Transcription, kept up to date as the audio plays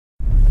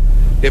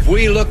if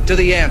we look to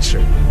the answer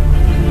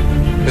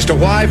as to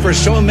why for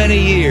so many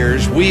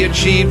years we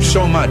achieved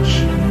so much,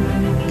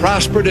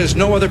 prospered as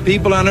no other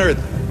people on earth,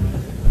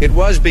 it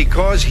was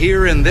because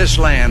here in this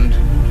land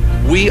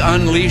we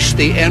unleashed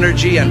the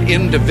energy and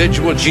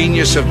individual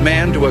genius of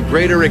man to a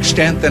greater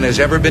extent than has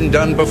ever been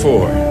done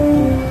before.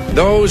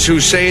 Those who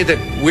say that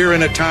we're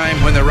in a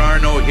time when there are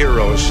no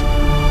heroes,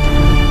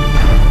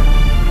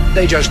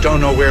 they just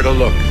don't know where to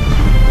look.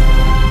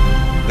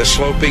 The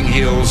sloping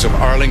hills of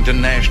Arlington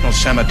National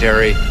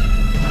Cemetery,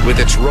 with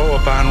its row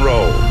upon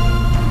row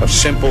of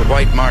simple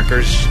white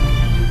markers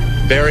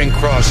bearing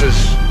crosses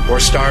or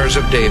stars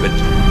of David,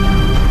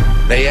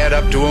 they add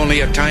up to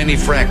only a tiny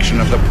fraction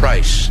of the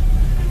price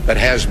that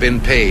has been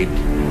paid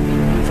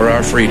for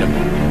our freedom.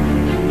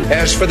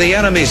 As for the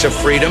enemies of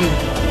freedom,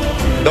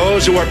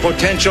 those who are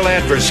potential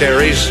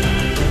adversaries,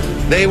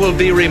 they will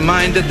be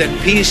reminded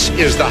that peace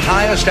is the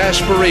highest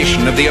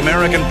aspiration of the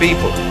American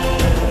people.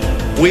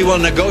 We will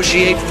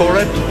negotiate for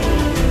it,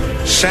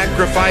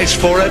 sacrifice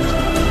for it.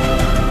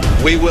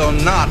 We will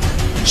not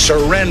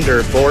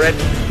surrender for it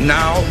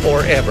now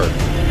or ever.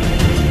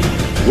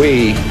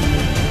 We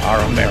are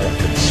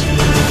Americans.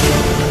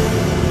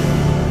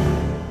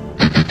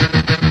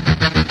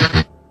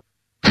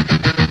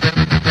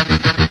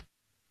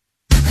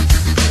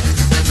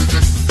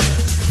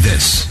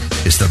 This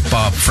is the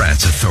Bob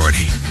Frantz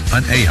Authority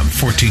on AM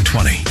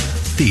 1420.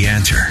 The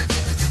Answer.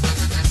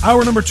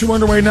 Hour number 2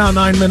 underway now,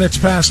 9 minutes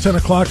past 10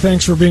 o'clock.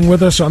 Thanks for being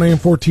with us on AM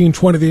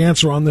 1420, The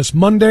Answer, on this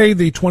Monday,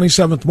 the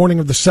 27th morning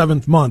of the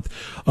 7th month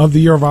of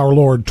the year of our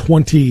Lord,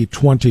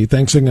 2020.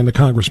 Thanks again to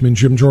Congressman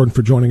Jim Jordan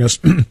for joining us.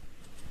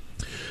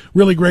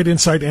 Really great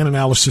insight and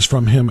analysis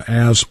from him,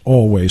 as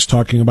always,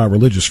 talking about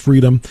religious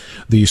freedom,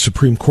 the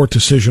Supreme Court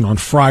decision on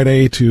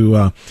Friday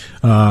to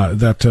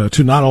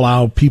not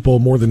allow people,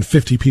 more than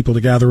 50 people,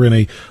 to gather in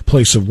a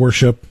place of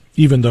worship,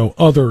 even though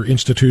other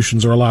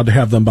institutions are allowed to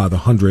have them by the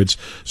hundreds.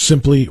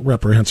 Simply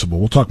reprehensible.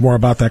 We'll talk more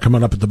about that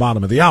coming up at the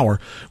bottom of the hour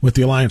with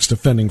the Alliance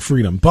Defending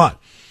Freedom. But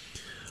I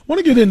want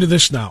to get into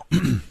this now.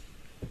 And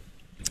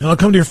I'll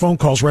come to your phone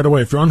calls right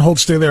away. If you're on hold,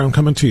 stay there. I'm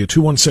coming to you.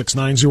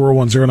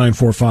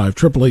 216-901-0945,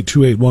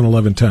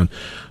 888-281-1110.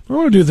 I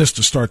want to do this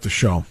to start the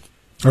show,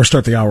 or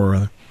start the hour,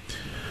 rather.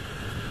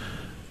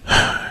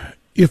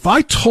 If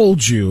I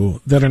told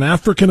you that an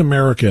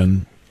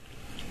African-American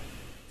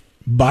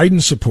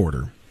Biden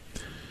supporter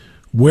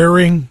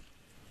wearing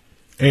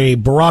a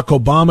Barack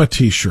Obama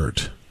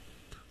T-shirt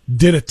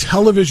did a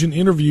television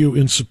interview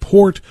in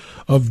support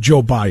of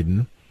Joe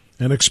Biden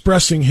and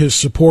expressing his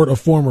support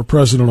of former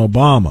President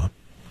Obama,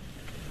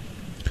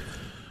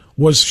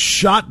 was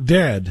shot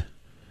dead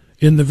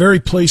in the very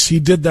place he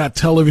did that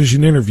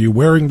television interview,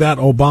 wearing that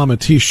Obama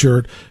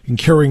T-shirt and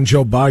carrying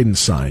Joe Biden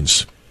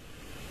signs,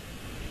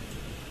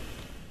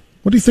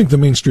 what do you think the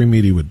mainstream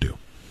media would do?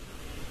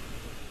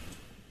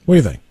 What do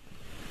you think?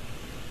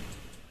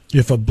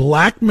 If a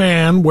black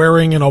man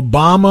wearing an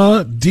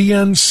Obama,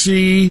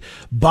 DNC,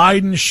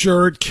 Biden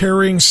shirt,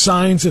 carrying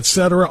signs,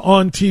 etc.,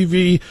 on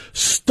TV,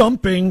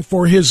 stumping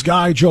for his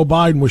guy, Joe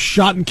Biden, was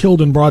shot and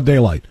killed in broad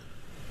daylight,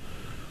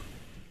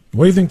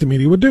 what do you think the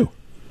media would do?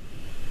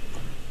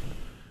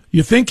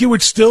 You think it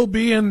would still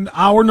be in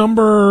hour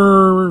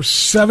number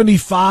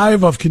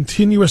 75 of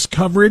continuous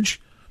coverage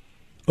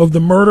of the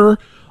murder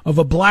of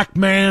a black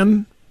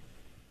man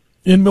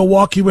in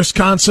Milwaukee,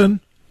 Wisconsin,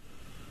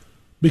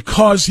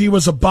 because he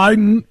was a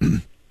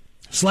Biden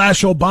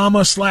slash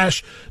Obama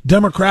slash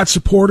Democrat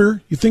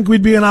supporter? You think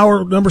we'd be in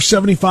hour number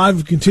 75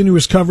 of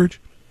continuous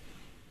coverage?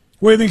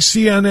 What do you think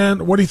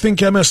CNN, what do you think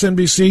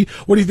MSNBC,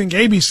 what do you think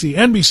ABC,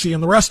 NBC,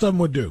 and the rest of them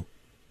would do?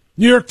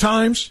 New York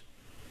Times?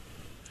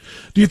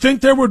 Do you think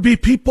there would be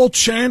people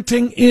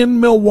chanting in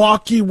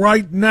Milwaukee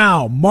right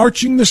now,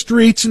 marching the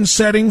streets and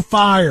setting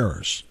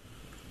fires,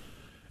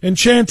 and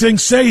chanting,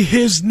 say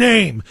his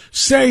name,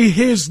 say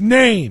his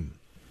name,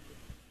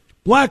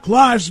 Black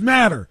Lives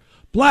Matter,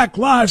 Black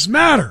Lives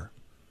Matter?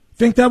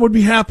 Think that would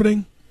be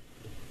happening?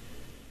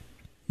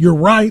 You're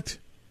right.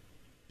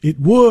 It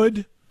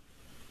would.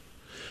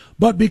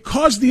 But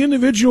because the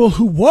individual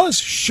who was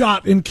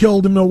shot and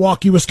killed in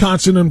Milwaukee,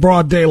 Wisconsin in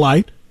broad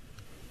daylight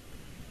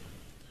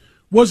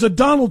was a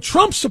Donald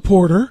Trump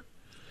supporter,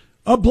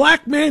 a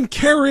black man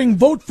carrying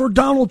vote for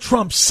Donald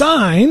Trump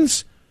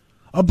signs,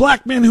 a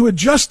black man who had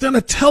just done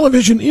a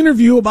television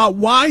interview about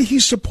why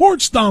he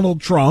supports Donald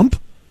Trump,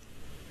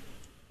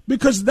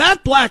 because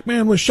that black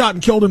man was shot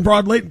and killed in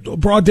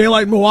broad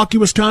daylight in Milwaukee,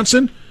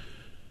 Wisconsin,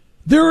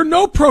 there are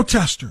no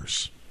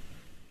protesters.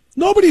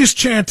 Nobody is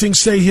chanting,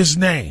 say his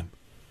name.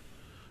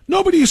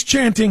 Nobody is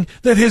chanting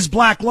that his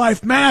black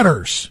life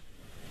matters.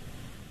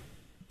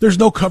 There's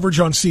no coverage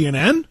on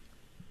CNN.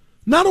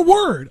 Not a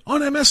word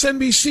on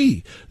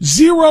MSNBC.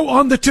 Zero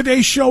on the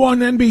Today Show on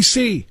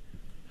NBC.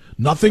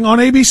 Nothing on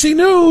ABC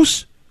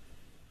News.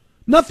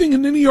 Nothing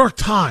in the New York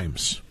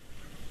Times.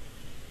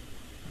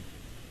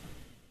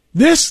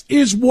 This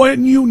is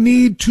when you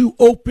need to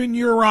open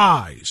your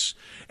eyes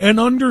and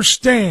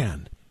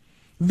understand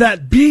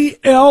that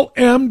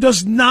BLM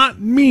does not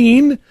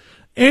mean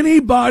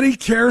anybody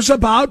cares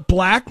about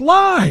black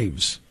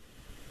lives.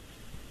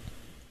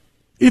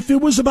 If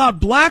it was about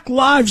Black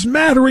Lives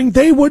Mattering,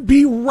 they would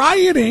be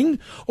rioting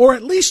or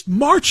at least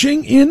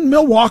marching in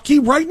Milwaukee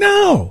right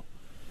now.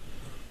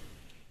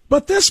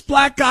 But this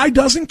black guy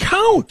doesn't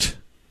count.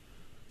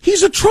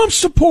 He's a Trump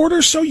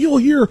supporter, so you'll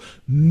hear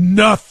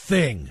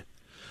nothing.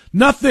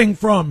 Nothing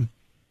from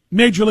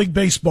Major League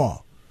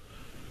Baseball.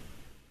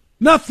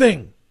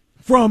 Nothing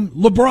from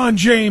LeBron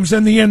James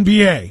and the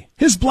NBA.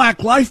 His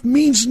black life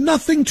means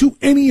nothing to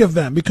any of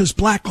them because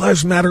Black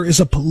Lives Matter is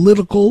a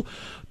political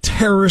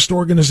terrorist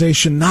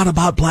organization, not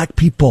about black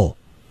people.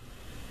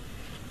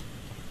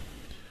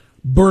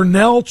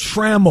 Burnell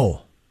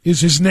Trammell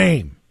is his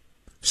name.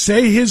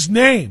 Say his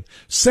name.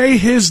 Say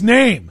his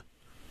name.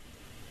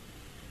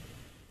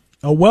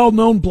 A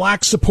well-known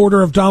black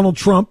supporter of Donald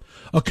Trump,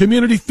 a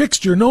community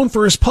fixture known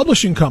for his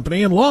publishing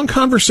company and long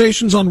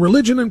conversations on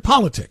religion and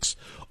politics,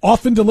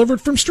 often delivered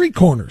from street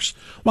corners,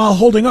 while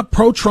holding up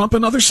pro-Trump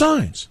and other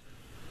signs.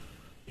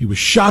 He was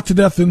shot to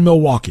death in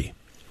Milwaukee.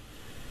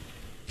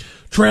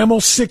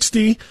 Trammell,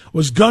 60,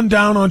 was gunned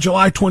down on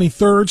July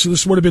 23rd, so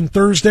this would have been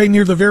Thursday,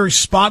 near the very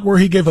spot where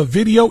he gave a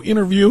video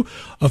interview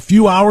a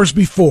few hours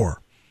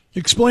before,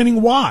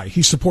 explaining why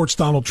he supports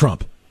Donald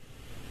Trump.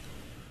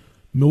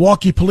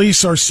 Milwaukee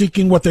police are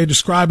seeking what they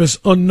describe as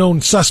unknown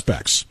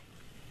suspects.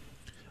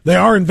 They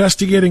are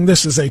investigating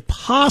this as a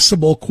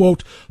possible,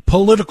 quote,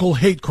 political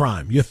hate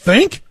crime. You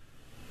think?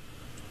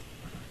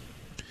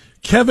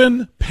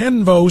 Kevin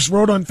Penvose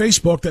wrote on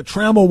Facebook that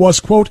Trammell was,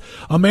 quote,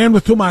 a man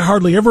with whom I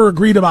hardly ever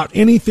agreed about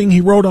anything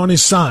he wrote on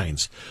his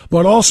signs.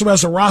 But also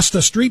as a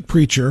Rasta street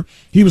preacher,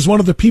 he was one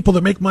of the people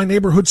that make my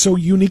neighborhood so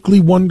uniquely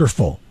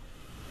wonderful.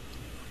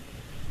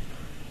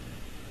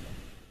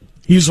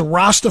 He's a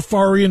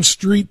Rastafarian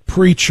street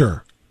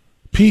preacher,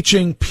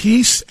 preaching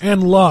peace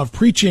and love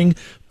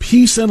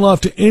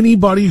to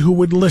anybody who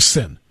would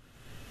listen.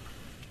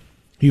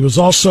 He was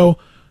also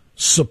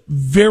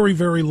very,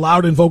 very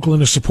loud and vocal in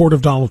his support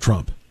of Donald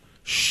Trump.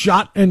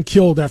 Shot and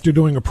killed after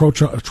doing a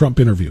pro-Trump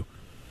interview.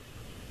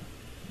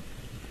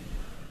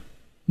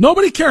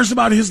 Nobody cares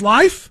about his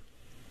life.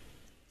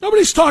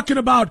 Nobody's talking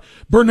about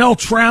Burnell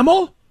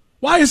Trammell.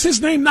 Why is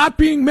his name not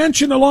being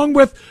mentioned along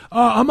with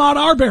Ahmaud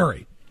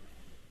Arbery?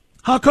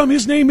 How come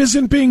his name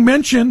isn't being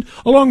mentioned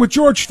along with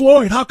George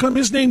Floyd? How come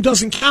his name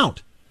doesn't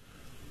count?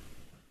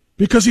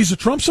 Because he's a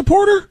Trump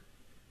supporter?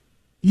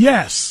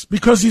 Yes,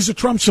 because he's a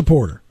Trump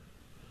supporter.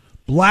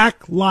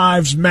 Black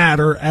Lives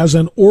Matter as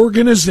an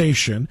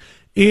organization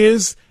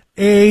is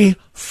a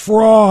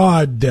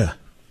fraud.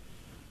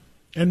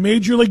 And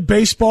Major League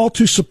Baseball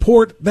to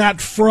support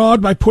that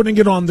fraud by putting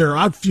it on their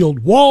outfield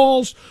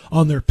walls,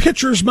 on their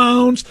pitchers'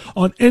 mounds,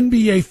 on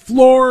NBA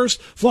floors,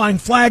 flying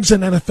flags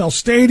in NFL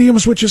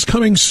stadiums, which is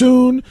coming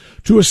soon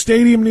to a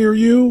stadium near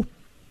you.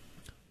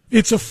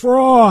 It's a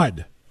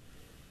fraud.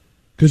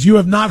 Because you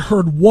have not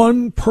heard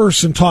one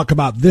person talk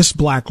about this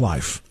black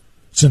life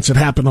since it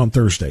happened on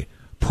Thursday.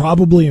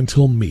 Probably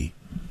until me.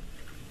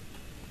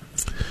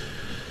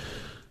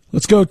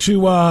 Let's go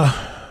to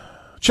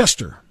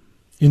Chester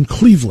in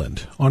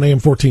Cleveland on AM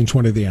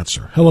 1420, The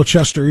Answer. Hello,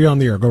 Chester. You're on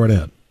the air. Go right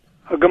ahead.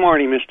 Good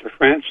morning, Mr.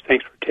 France.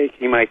 Thanks for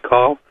taking my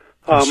call.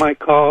 My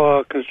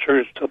call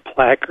concerns the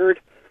placard.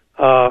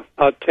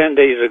 About 10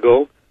 days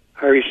ago,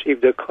 I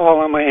received a call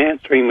on my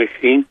answering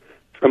machine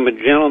from a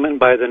gentleman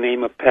by the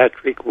name of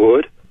Patrick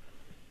Wood,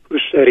 who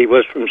said he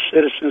was from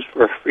Citizens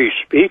for Free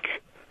Speech.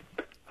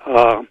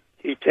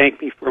 He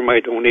thanked me for my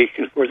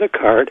donation for the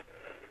card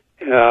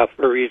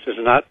for reasons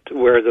not to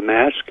wear the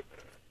mask,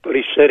 but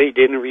he said he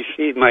didn't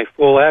receive my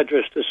full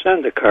address to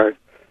send the card.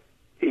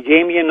 He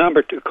gave me a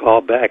number to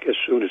call back as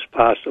soon as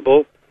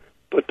possible,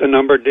 but the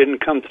number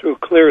didn't come through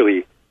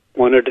clearly.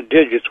 One of the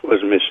digits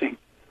was missing.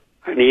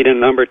 I need a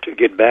number to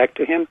get back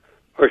to him,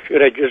 or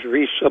should I just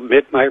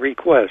resubmit my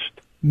request?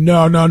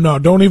 No.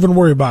 Don't even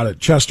worry about it,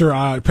 Chester.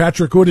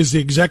 Patrick Wood is the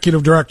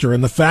executive director,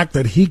 and the fact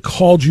that he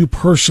called you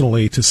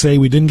personally to say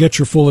we didn't get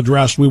your full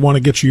address, we want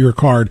to get you your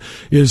card,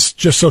 is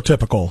just so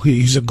typical.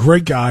 He's a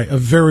great guy, a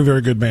very,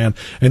 very good man,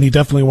 and he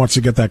definitely wants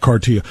to get that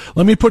card to you.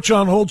 Let me put you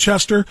on hold,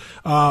 Chester.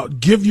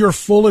 Give your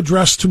full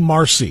address to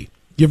Marcy.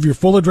 Give your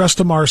full address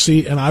to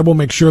Marcy, and I will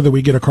make sure that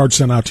we get a card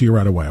sent out to you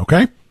right away,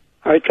 okay?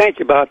 All right, thank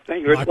you, Bob.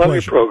 Thank you. Love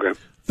your program.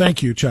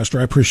 Thank you, Chester.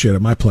 I appreciate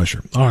it. My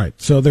pleasure. All right.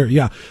 So there,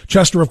 yeah.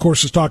 Chester, of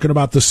course, is talking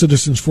about the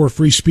Citizens for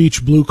Free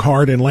Speech blue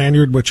card and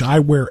lanyard, which I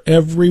wear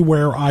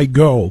everywhere I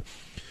go.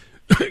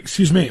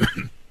 Excuse me.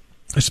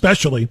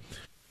 Especially,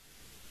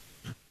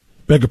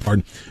 beg your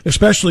pardon,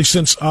 especially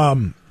since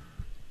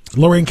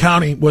Lorain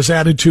County was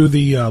added to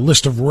the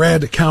list of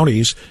red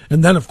counties.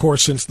 And then, of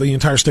course, since the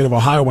entire state of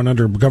Ohio went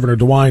under Governor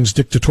DeWine's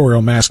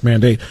dictatorial mask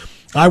mandate,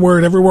 I wear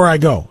it everywhere I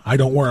go. I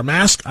don't wear a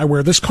mask. I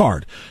wear this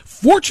card.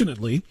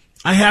 Fortunately,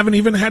 I haven't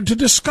even had to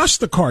discuss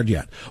the card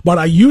yet, but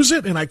I use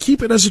it and I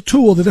keep it as a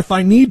tool that if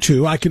I need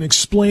to, I can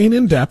explain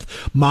in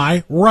depth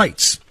my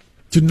rights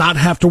to not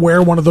have to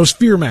wear one of those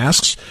fear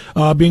masks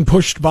being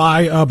pushed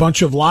by a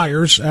bunch of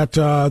liars at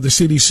the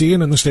CDC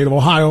and in the state of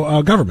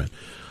Ohio government.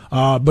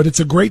 But it's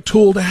a great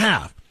tool to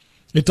have.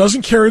 It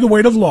doesn't carry the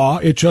weight of law.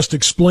 It just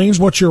explains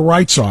what your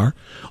rights are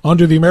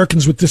under the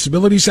Americans with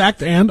Disabilities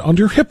Act and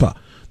under HIPAA.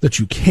 that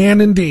you can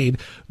indeed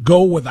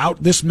go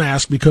without this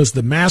mask because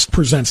the mask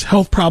presents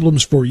health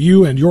problems for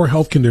you and your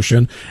health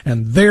condition,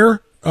 and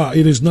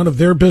it is none of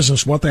their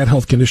business what that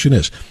health condition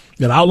is.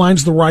 It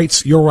outlines the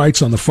rights, your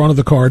rights, on the front of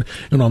the card,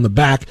 and on the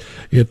back,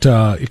 it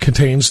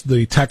contains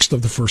the text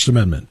of the First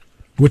Amendment,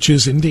 which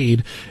is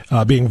indeed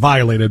being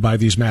violated by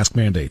these mask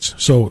mandates.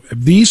 So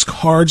these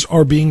cards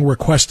are being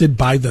requested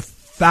by the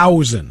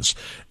thousands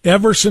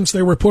ever since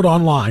they were put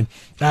online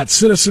at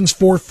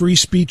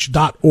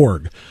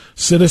citizensforfreespeech.org.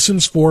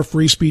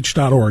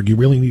 Citizensforfreespeech.org. You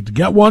really need to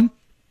get one.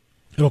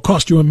 It'll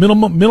cost you a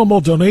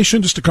minimal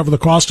donation just to cover the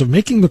cost of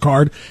making the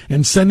card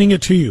and sending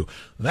it to you.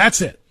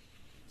 That's it.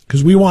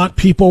 Because we want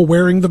people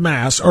wearing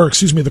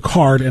the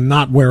card and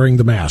not wearing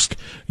the mask.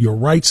 Your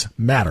rights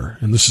matter,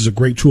 and this is a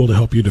great tool to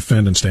help you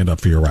defend and stand up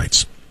for your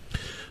rights.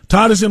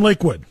 Todd is in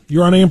Lakewood.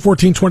 You're on AM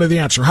 1420, The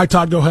Answer. Hi,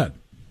 Todd. Go ahead.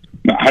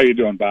 How you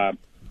doing, Bob?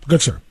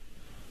 Good, sir.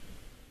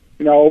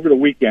 Over the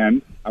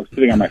weekend, I was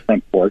sitting on my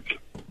front porch,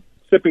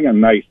 sipping a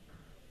nice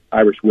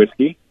Irish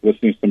whiskey,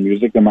 listening to some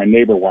music, and my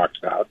neighbor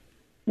walks out.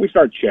 We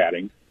start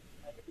chatting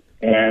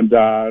and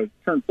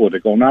turned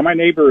political. Now, my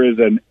neighbor is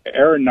an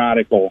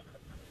aeronautical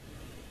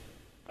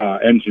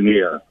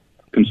engineer,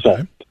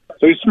 consultant. Okay.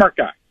 So he's a smart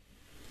guy.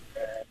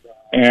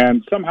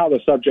 And somehow the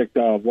subject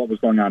of what was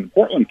going on in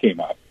Portland came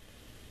up.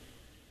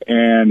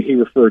 And he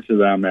referred to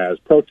them as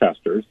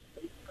protesters.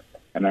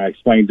 And I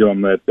explained to him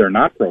that they're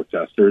not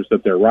protesters,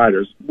 that they're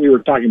rioters. We were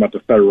talking about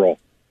the federal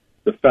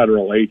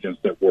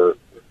agents that were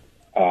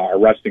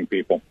arresting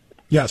people.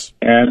 Yes.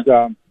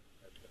 And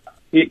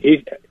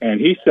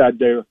he said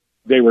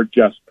they were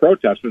just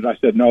protesters. I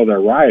said, no,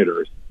 they're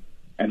rioters.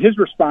 And his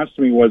response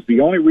to me was, the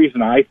only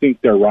reason I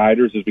think they're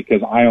rioters is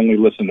because I only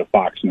listen to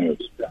Fox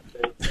News.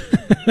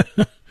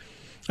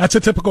 That's a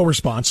typical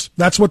response.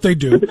 That's what they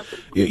do.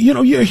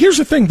 Here's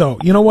the thing, though.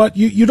 You know what?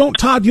 You don't,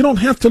 Todd. You don't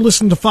have to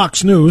listen to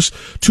Fox News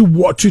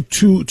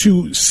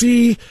to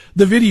see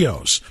the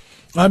videos.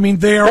 I mean,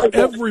 they are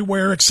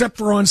everywhere except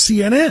for on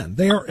CNN.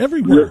 They are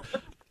everywhere.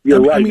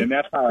 You're right, and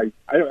that's how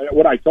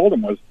what I told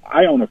him was,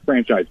 I own a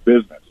franchise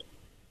business,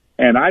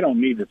 and I don't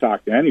need to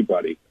talk to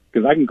anybody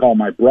because I can call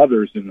my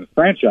brothers in the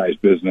franchise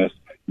business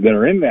that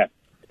are in that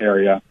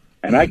area,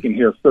 and I can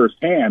hear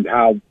firsthand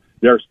how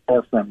their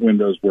storefront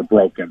windows were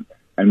broken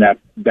and that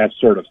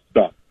sort of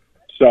stuff.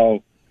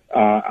 So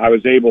I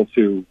was able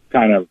to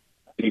kind of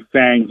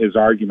defang his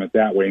argument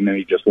that way, and then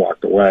he just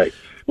walked away.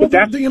 Well,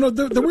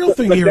 the real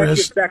thing here is... That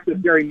gets back to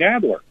Jerry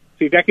Nadler.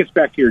 See, that gets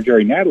back to your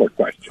Jerry Nadler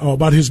question. Oh,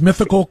 about his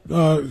mythical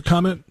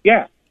comment?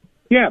 Yeah,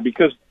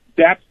 because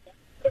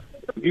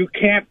you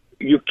can't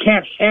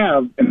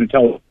have an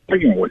intelligent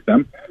argument with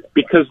them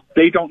because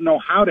they don't know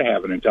how to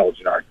have an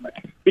intelligent argument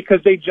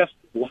because they just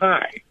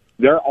lie.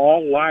 They're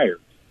all liars.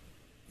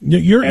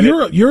 You're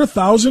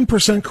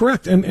 1,000%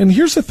 correct. And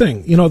here's the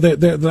thing,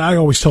 that I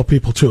always tell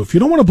people too. If you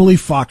don't want to believe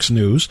Fox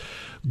News,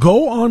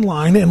 go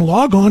online and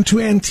log on to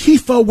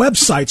Antifa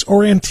websites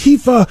or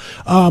Antifa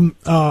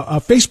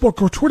Facebook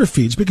or Twitter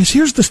feeds, because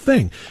here's the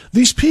thing.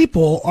 These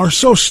people are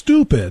so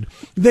stupid.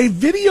 They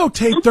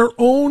videotape their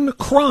own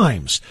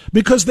crimes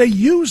because they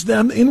use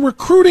them in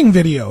recruiting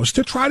videos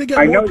to try to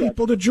get more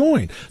people to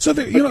join. So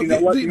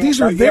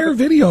these are their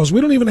videos. We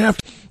don't even have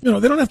to,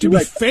 they don't have to be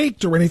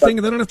faked or anything.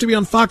 They don't have to be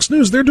on Fox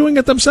News. They're doing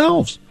it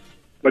themselves.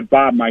 But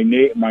Bob, my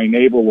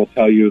neighbor will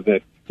tell you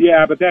that,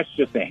 yeah, but that's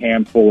just a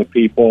handful of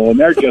people, and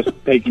they're just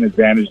taking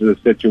advantage of the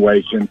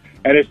situation.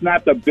 And it's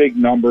not the big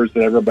numbers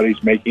that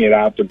everybody's making it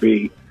out to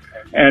be.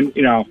 And,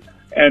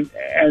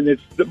 and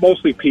it's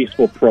mostly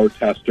peaceful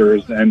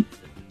protesters. And,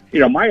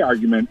 my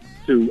argument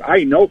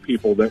I know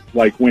people that,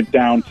 went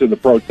down to the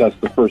protest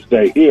the first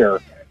day here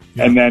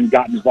and then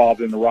got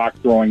involved in the rock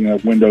throwing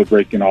and window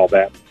breaking and all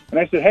that. And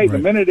I said, hey, The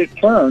minute it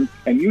turned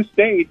and you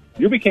stayed,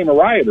 you became a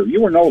rioter.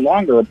 You were no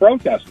longer a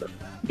protester.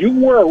 You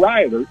were a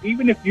rioter,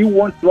 even if you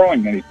weren't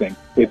throwing anything.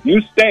 If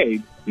you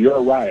stayed, you're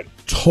a rioter.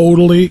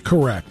 Totally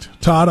correct.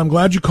 Todd, I'm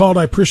glad you called.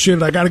 I appreciate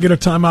it. I got to get a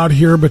timeout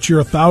here, but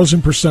you're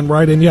 1,000%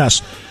 right. And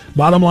yes,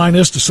 bottom line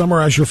is, to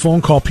summarize your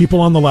phone call, people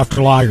on the left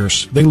are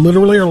liars. They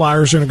literally are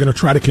liars and are going to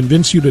try to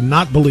convince you to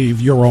not believe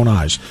your own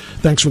eyes.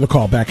 Thanks for the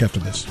call. Back after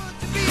this.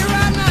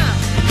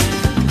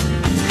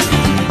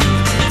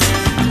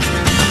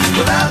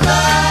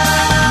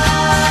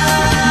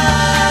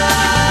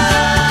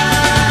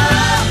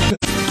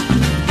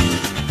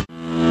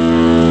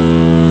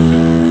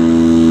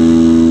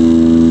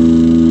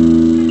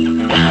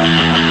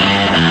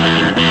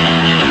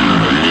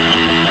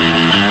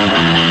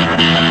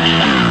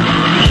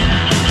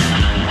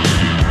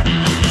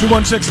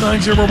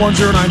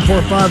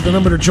 216-901-0945, the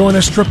number to join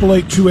us,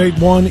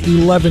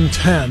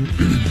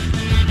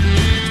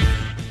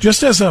 888-281-1110.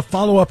 Just as a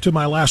follow-up to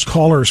my last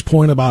caller's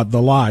point about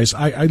the lies,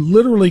 I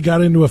literally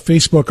got into a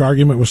Facebook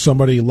argument with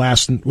somebody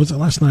last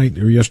night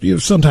or yesterday,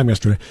 sometime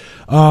yesterday,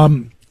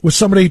 with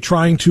somebody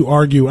trying to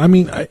argue. I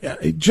mean,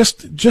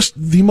 just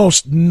the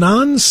most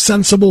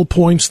nonsensical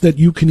points that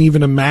you can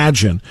even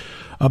imagine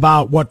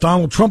about what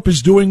Donald Trump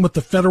is doing with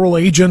the federal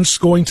agents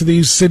going to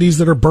these cities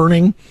that are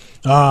burning,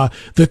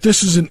 that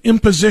this is an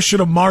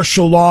imposition of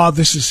martial law.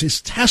 This is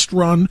his test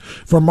run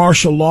for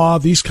martial law,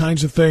 these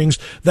kinds of things,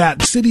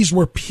 that cities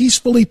were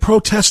peacefully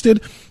protested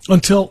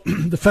until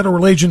the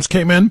federal agents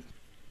came in.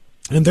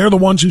 And they're the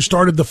ones who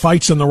started the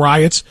fights and the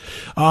riots,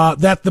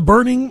 that the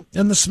burning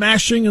and the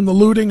smashing and the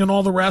looting and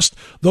all the rest,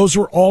 those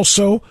were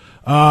also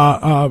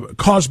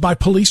caused by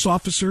police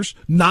officers,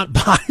 not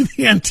by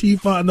the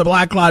Antifa and the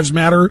Black Lives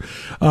Matter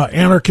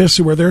anarchists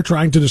who were there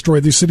trying to destroy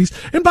these cities.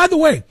 And by the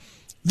way,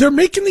 they're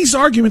making these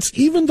arguments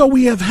even though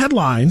we have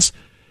headlines,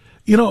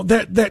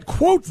 that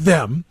quote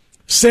them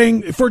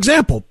saying, for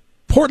example,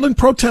 Portland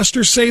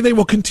protesters say they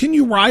will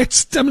continue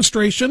riots,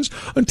 demonstrations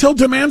until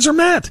demands are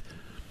met.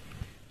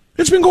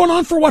 It's been going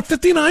on for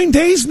 59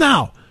 days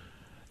now.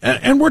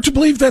 And we're to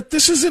believe that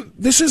this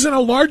isn't a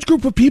large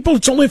group of people.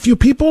 It's only a few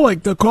people,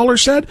 like the caller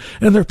said,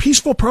 and they're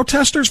peaceful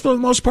protesters for the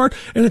most part,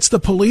 and it's the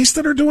police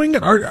that are doing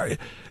it.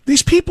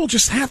 These people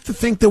just have to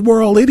think that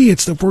we're all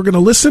idiots if we're going to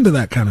listen to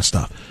that kind of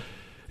stuff.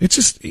 It's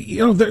just,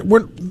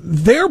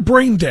 they're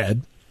brain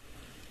dead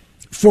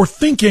for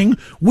thinking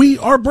we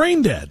are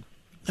brain dead.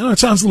 I know it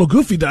sounds a little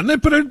goofy, doesn't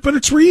it? But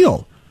it's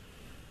real.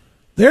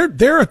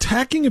 They're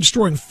attacking and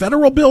destroying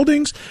federal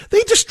buildings.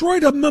 They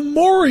destroyed a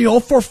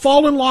memorial for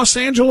fallen Los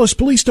Angeles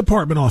Police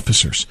Department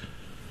officers.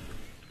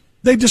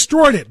 They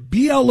destroyed it.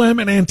 BLM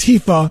and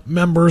Antifa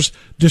members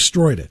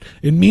destroyed it.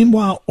 And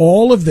meanwhile,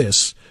 all of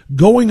this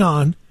going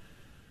on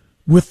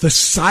with the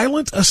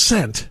silent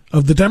assent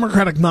of the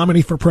Democratic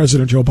nominee for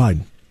president, Joe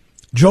Biden.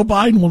 Joe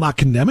Biden will not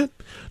condemn it.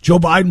 Joe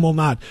Biden will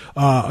not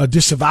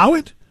disavow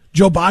it.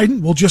 Joe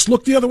Biden will just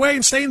look the other way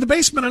and stay in the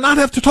basement and not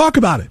have to talk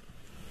about it.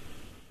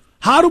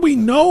 How do we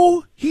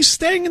know he's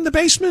staying in the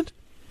basement?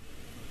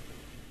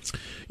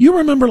 You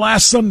remember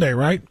last Sunday,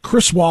 right?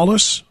 Chris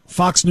Wallace,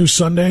 Fox News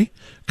Sunday,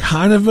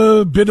 kind of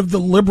a bit of the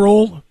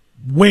liberal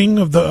wing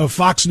of the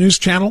Fox News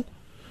channel.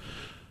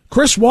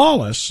 Chris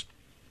Wallace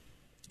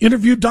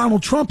interviewed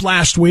Donald Trump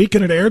last week,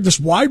 and it aired this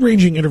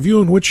wide-ranging interview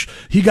in which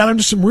he got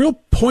into some real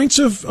points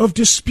of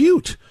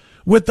dispute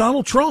with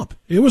Donald Trump.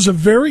 It was a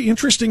very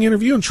interesting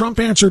interview, and Trump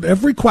answered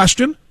every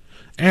question.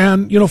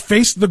 And,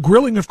 faced the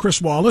grilling of Chris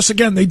Wallace.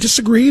 Again, they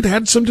disagreed,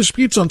 had some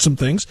disputes on some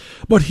things,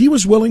 but he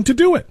was willing to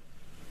do it.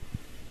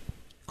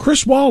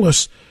 Chris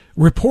Wallace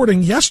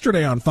reporting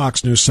yesterday on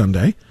Fox News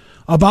Sunday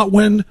about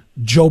when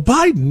Joe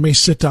Biden may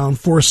sit down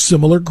for a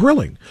similar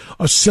grilling,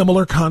 a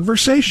similar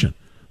conversation.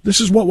 This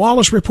is what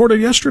Wallace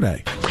reported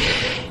yesterday.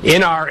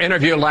 In our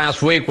interview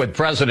last week with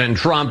President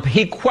Trump,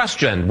 he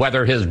questioned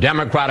whether his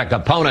Democratic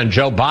opponent,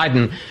 Joe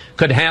Biden,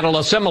 could handle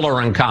a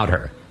similar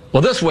encounter.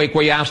 Well, this week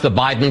we asked the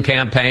Biden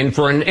campaign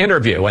for an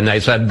interview, and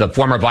they said the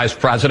former vice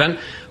president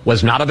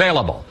was not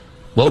available.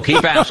 We'll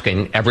keep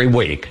asking every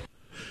week.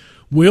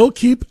 We'll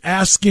keep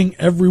asking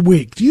every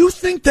week. Do you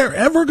think they're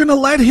ever going to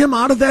let him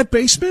out of that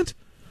basement?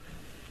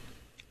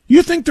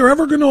 You think they're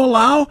ever going to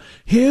allow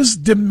his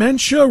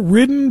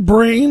dementia-ridden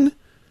brain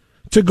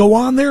to go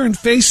on there and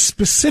face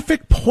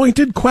specific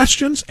pointed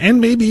questions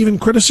and maybe even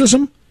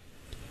criticism?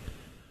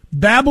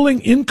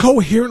 Babbling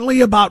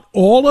incoherently about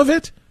all of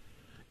it?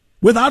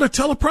 Without a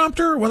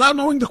teleprompter, without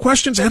knowing the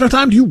questions ahead of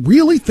time, do you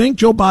really think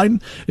Joe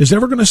Biden is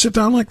ever going to sit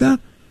down like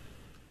that?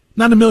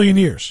 Not in a million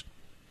years.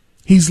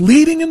 He's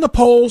leading in the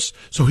polls,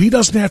 so he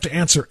doesn't have to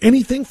answer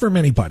anything from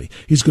anybody.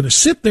 He's going to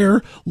sit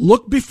there,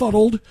 look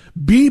befuddled,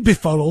 be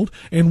befuddled,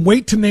 and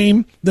wait to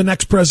name the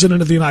next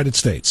president of the United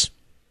States,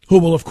 who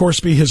will, of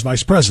course, be his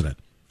vice president,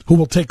 who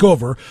will take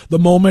over the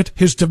moment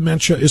his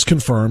dementia is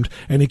confirmed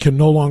and he can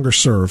no longer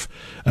serve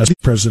as the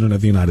president of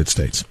the United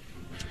States.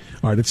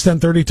 All right, it's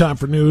 10:30, time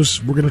for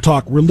news. We're going to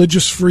talk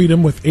religious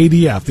freedom with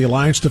ADF, the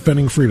Alliance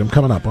Defending Freedom,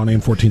 coming up on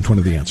AM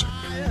 1420, The Answer.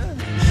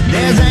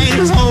 There's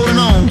angels holding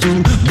on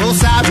to both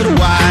sides of the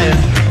wire.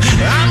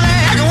 I'm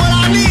lacking what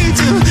I need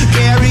to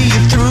carry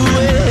you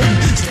through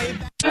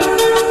it.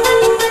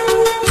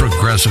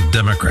 Progressive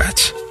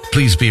Democrats,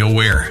 please be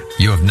aware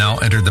you have now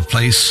entered the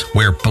place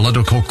where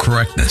political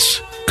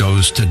correctness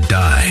goes to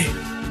die.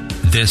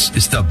 This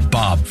is the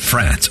Bob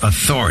France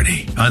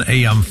Authority on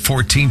AM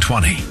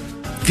 1420.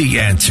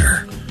 The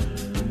Answer.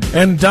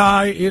 And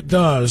die it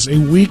does. A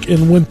weak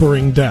and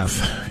whimpering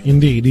death.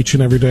 Indeed, each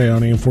and every day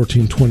on AM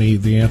 1420,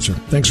 The Answer.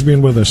 Thanks for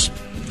being with us.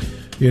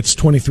 It's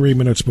 23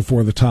 minutes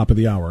before the top of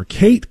the hour.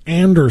 Kate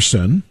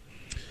Anderson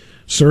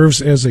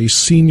serves as a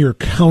senior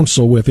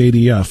counsel with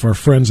ADF, our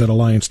friends at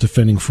Alliance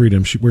Defending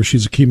Freedom, where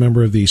she's a key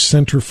member of the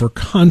Center for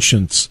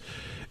Conscience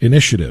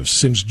Initiative.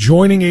 Since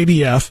joining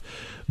ADF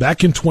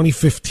back in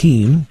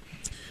 2015,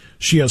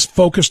 she has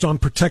focused on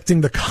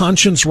protecting the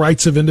conscience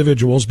rights of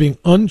individuals being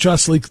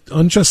unjustly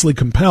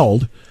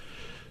compelled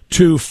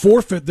to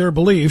forfeit their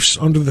beliefs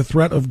under the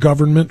threat of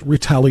government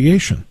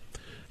retaliation,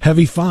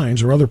 heavy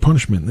fines, or other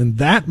punishment. And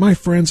that, my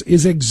friends,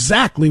 is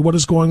exactly what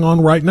is going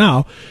on right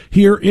now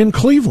here in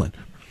Cleveland.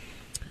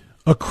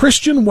 A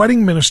Christian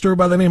wedding minister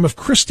by the name of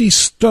Christy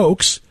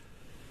Stokes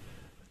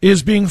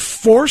is being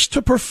forced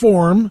to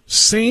perform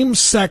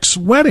same-sex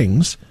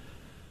weddings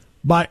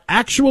by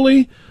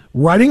actually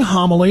writing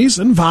homilies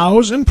and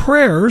vows and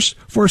prayers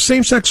for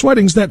same-sex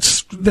weddings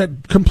that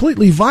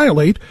completely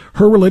violate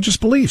her religious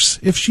beliefs.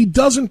 If she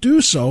doesn't do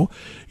so,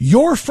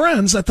 your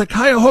friends at the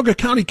Cuyahoga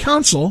County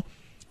Council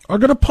are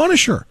going to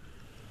punish her.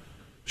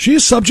 She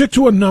is subject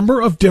to a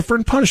number of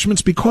different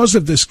punishments because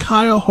of this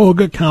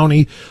Cuyahoga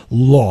County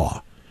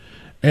law.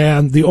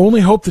 And the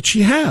only hope that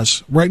she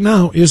has right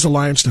now is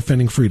Alliance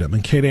Defending Freedom.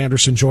 And Kate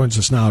Anderson joins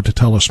us now to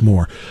tell us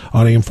more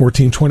on AM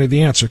 1420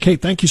 The Answer.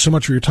 Kate, thank you so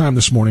much for your time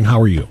this morning.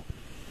 How are you?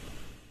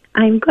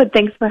 I'm good.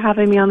 Thanks for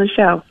having me on the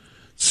show.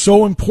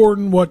 So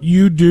important what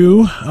you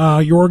do,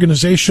 your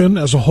organization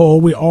as a whole.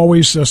 We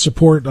always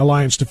support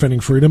Alliance Defending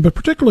Freedom, but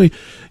particularly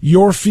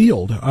your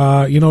field,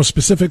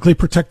 specifically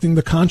protecting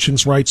the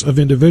conscience rights of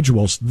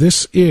individuals.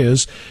 This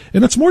is,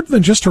 and it's more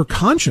than just her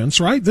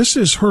conscience, right? This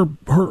is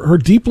her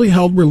deeply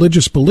held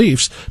religious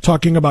beliefs,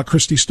 talking about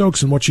Christy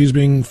Stokes and what she's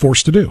being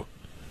forced to do.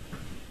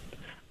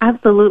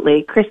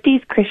 Absolutely.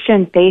 Christy's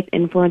Christian faith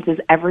influences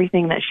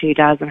everything that she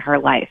does in her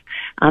life.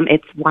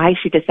 It's why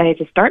she decided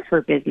to start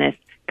her business,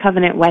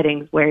 Covenant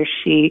Weddings, where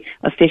she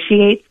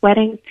officiates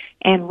weddings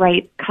and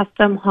writes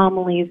custom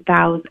homilies,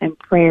 vows, and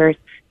prayers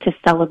to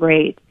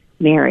celebrate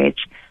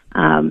marriage.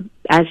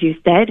 As you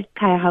said,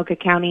 Cuyahoga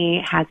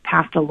County has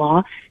passed a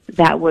law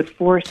that would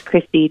force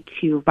Christy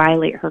to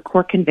violate her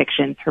core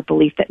convictions, her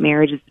belief that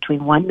marriage is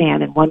between one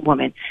man and one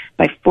woman,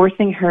 by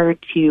forcing her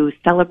to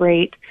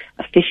celebrate,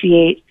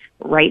 officiate,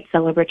 write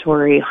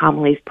celebratory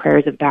homilies,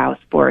 prayers, and vows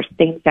for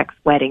same-sex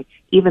wedding,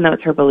 even though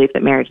it's her belief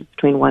that marriage is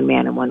between one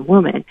man and one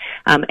woman.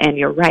 And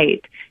you're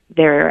right.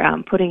 They're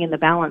putting in the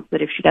balance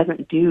that if she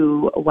doesn't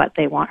do what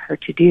they want her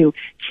to do,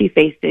 she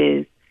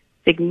faces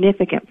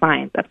significant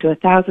fines, up to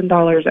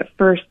 $1,000 at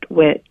first,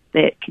 with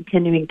it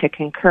continuing to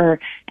concur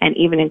and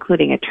even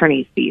including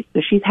attorney's fees.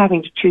 So she's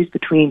having to choose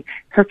between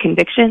her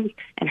convictions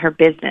and her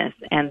business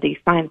and these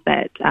fines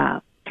that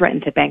threaten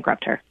to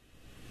bankrupt her.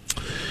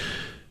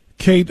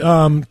 Kate,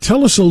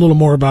 tell us a little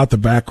more about the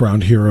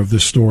background here of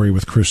this story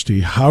with Christy.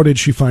 How did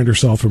she find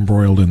herself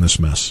embroiled in this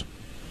mess?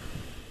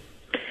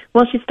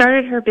 Well, she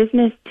started her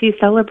business to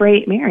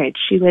celebrate marriage.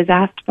 She was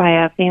asked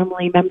by a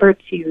family member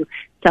to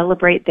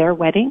celebrate their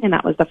wedding, and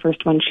that was the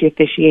first one she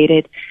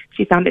officiated.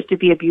 She found it to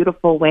be a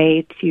beautiful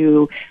way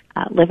to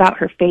live out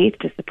her faith,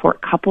 to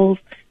support couples,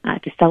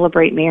 to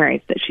celebrate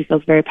marriage that she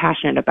feels very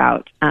passionate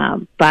about.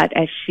 But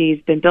as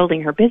she's been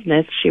building her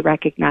business, she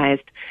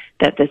recognized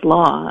that this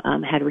law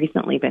had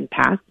recently been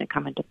passed and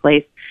come into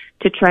place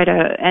to try to,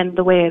 and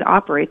the way it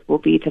operates will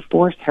be to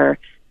force her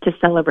to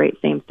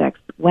celebrate same-sex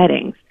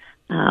weddings.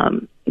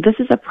 This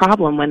is a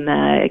problem when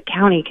the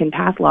county can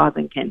pass laws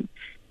and can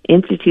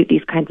institute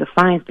these kinds of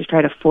fines to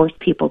try to force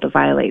people to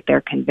violate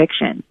their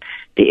convictions.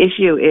 The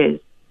issue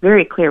is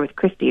very clear with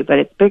Christy, but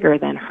it's bigger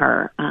than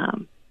her.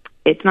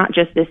 It's not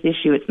just this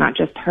issue. It's not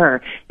just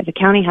her. If the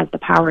county has the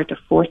power to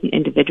force an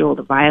individual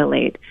to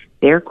violate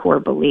their core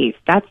beliefs,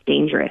 that's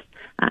dangerous.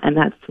 And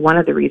that's one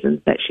of the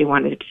reasons that she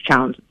wanted to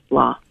challenge this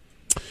law.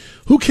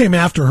 Who came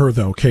after her,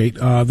 though, Kate?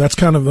 That's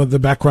kind of the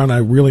background I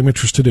really am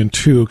interested in,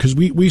 too, because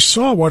we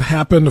saw what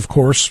happened, of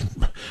course,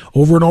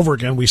 over and over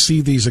again. We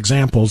see these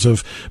examples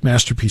of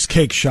Masterpiece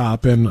Cake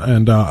Shop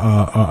and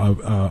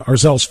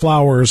Arzel's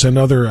Flowers and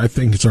other, I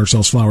think it's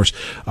Arzel's Flowers.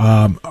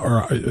 I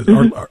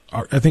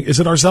think, is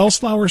it Arzel's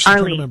Flowers? Arlene. I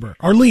can't remember.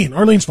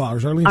 Arlene's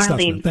Flowers. Arlene's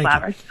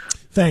Flowers.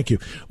 Thank you.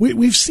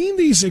 We've seen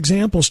these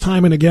examples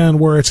time and again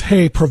where it's,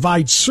 hey,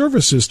 provide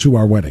services to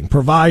our wedding,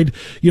 provide,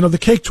 the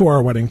cake to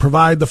our wedding,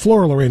 provide the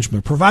floral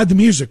arrangement, provide the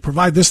music,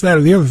 provide this, that,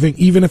 or the other thing,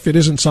 even if it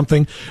isn't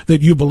something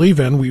that you believe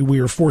in, we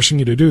are forcing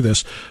you to do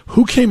this.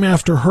 Who came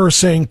after her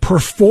saying,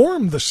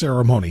 perform the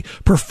ceremony,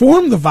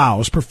 perform the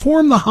vows,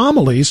 perform the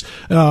homilies,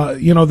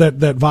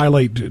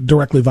 that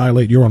directly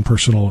violate your own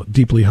personal,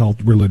 deeply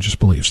held religious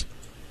beliefs?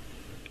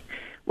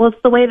 Well,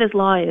 it's the way this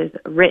law is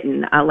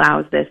written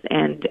allows this,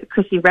 and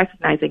Christy,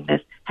 recognizing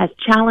this, has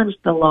challenged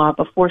the law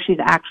before she's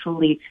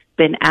actually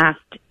been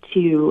asked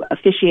to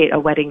officiate a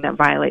wedding that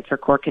violates her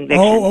core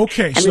convictions. Oh,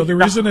 okay. And so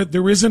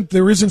there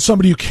isn't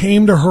somebody who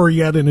came to her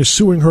yet and is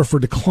suing her for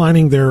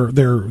declining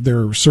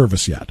their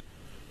service yet.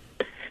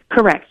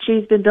 Correct.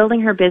 She's been building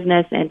her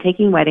business and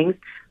taking weddings.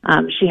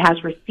 She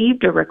has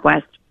received a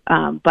request,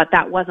 but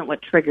that wasn't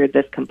what triggered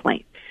this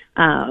complaint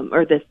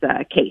or this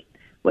case.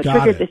 What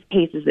triggered this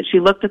case is that she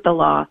looked at the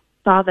law,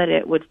 saw that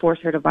it would force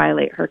her to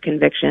violate her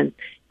convictions,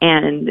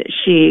 and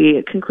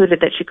she concluded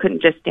that she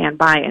couldn't just stand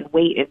by and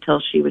wait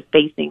until she was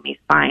facing these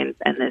fines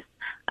and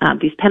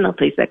these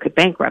penalties that could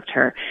bankrupt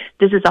her.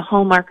 This is a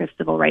hallmark of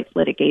civil rights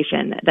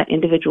litigation, that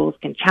individuals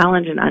can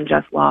challenge an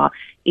unjust law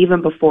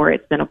even before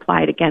it's been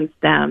applied against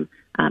them,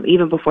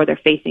 even before they're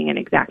facing an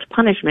exact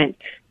punishment,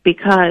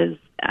 because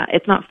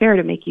it's not fair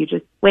to make you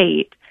just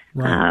wait,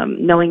 right.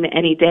 Knowing that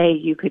any day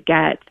you could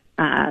get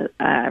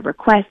a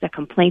request, a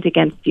complaint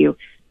against you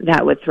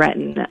that would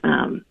threaten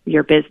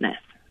your business.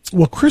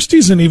 Well,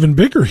 Christie's an even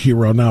bigger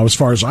hero now, as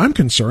far as I'm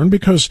concerned,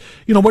 because,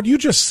 what you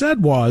just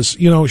said was,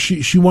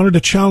 she wanted to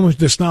challenge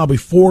this now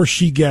before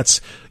she gets,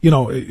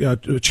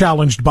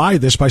 challenged by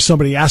this, by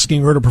somebody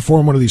asking her to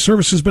perform one of these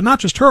services, but not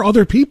just her,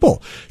 other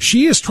people.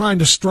 She is trying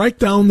to strike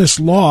down this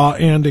law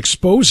and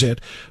expose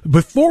it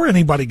before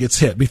anybody gets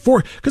hit,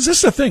 because this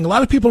is the thing, a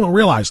lot of people don't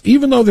realize,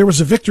 even though there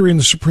was a victory in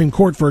the Supreme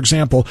Court, for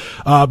example,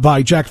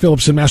 by Jack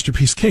Phillips and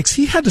Masterpiece Cakes,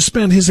 he had to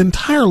spend his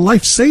entire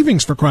life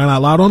savings, for crying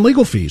out loud, on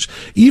legal fees,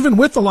 even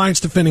with Alliance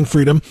Defending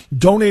Freedom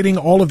donating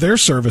all of their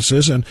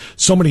services, and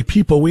so many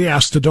people we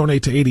asked to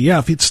donate to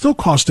ADF, it still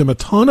cost him a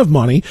ton of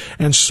money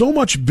and so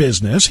much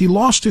business. He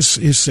lost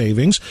his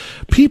savings.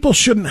 People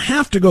shouldn't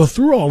have to go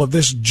through all of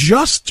this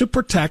just to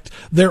protect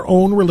their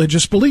own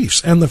religious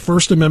beliefs and the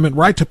First Amendment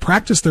right to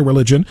practice their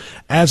religion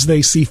as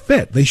they see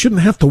fit. They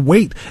shouldn't have to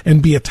wait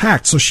and be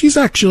attacked. So she's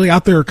actually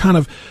out there kind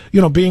of,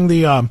 being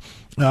the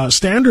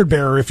standard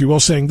bearer, if you will,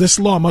 saying this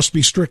law must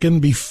be stricken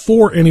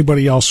before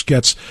anybody else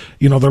gets,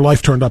 their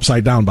life turned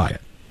upside down by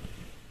it.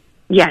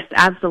 Yes,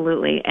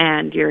 absolutely.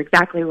 And you're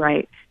exactly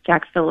right.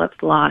 Jack Phillips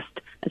lost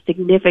a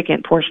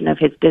significant portion of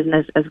his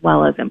business as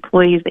well as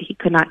employees that he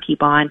could not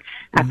keep on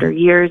after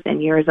years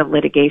and years of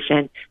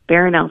litigation.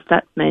 Baronel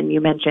Stutzman,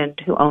 you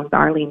mentioned, who owns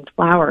Arlene's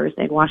Flowers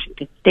in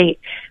Washington State,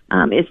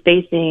 is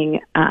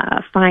facing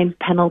fines,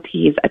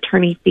 penalties,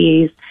 attorney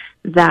fees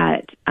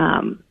that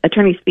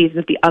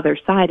the other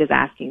side is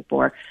asking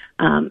for,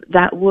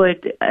 that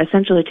would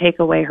essentially take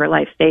away her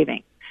life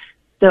savings.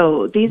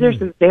 So these are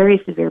some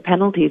very severe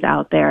penalties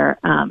out there.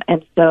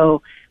 And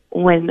so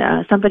when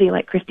somebody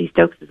like Christy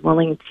Stokes is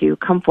willing to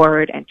come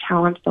forward and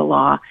challenge the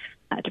law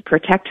to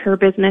protect her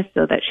business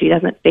so that she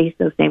doesn't face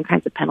those same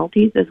kinds of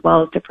penalties, as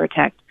well as to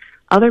protect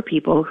other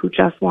people who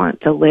just want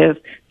to live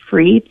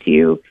free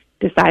to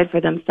decide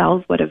for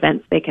themselves what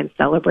events they can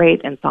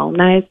celebrate and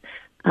solemnize,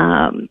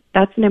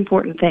 that's an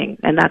important thing,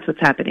 and that's what's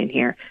happening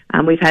here.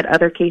 We've had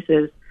other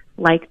cases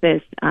like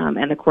this,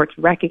 and the courts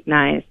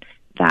recognize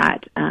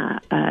that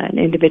an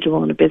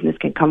individual in a business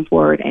can come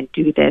forward and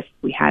do this.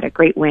 We had a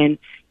great win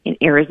in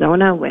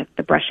Arizona with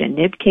the brush and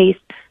nib case,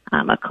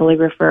 a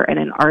calligrapher and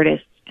an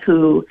artist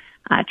who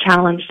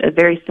challenged a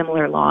very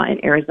similar law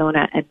in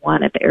Arizona and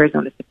won at the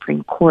Arizona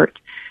Supreme Court.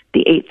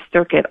 The Eighth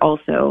Circuit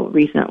also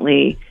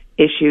recently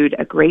issued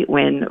a great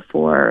win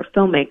for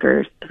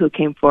filmmakers who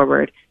came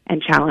forward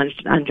and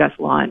challenged an unjust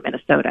law in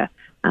Minnesota.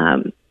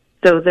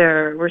 So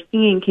we're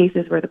seeing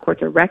cases where the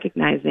courts are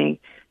recognizing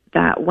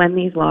that when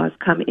these laws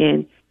come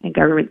in and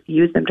governments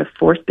use them to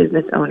force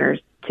business owners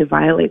to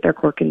violate their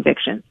core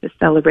convictions, to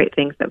celebrate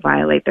things that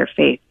violate their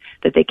faith,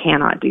 that they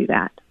cannot do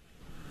that.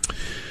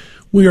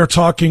 We are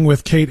talking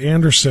with Kate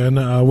Anderson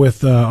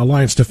with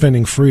Alliance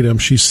Defending Freedom.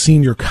 She's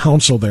senior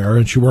counsel there,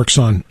 and she works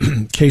on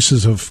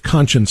cases of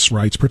conscience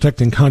rights,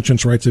 protecting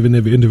conscience rights of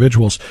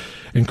individuals.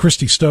 And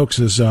Christy Stokes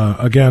is,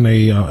 again,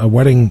 a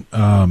wedding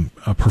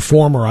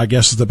performer, I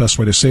guess is the best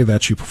way to say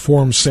that. She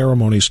performs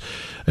ceremonies,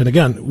 and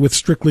again, with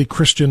strictly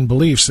Christian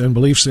beliefs and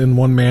beliefs in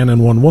one man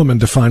and one woman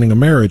defining a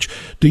marriage.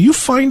 Do you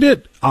find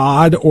it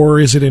odd, or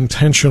is it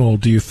intentional,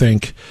 do you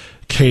think,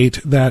 Kate,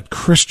 that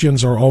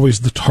Christians are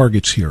always the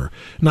targets here?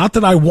 Not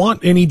that I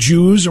want any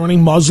Jews or any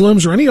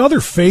Muslims or any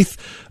other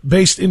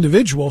faith-based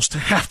individuals to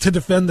have to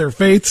defend their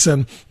faiths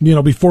and,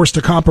 be forced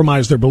to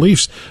compromise their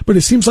beliefs, but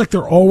it seems like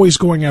they're always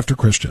going after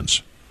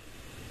Christians.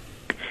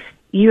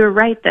 You're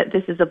right that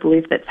this is a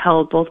belief that's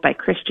held both by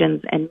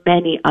Christians and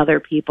many other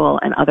people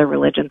and other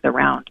religions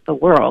around the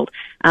world,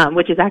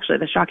 which is actually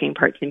the shocking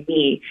part to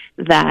me,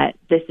 that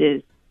this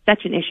is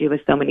such an issue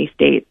with so many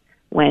states,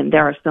 when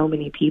there are so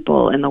many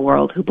people in the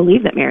world who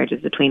believe that marriage is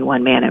between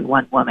one man and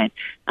one woman.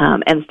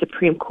 And the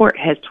Supreme Court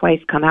has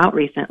twice come out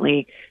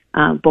recently,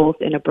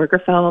 both in a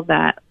Burgerfell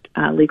that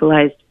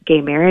legalized gay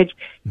marriage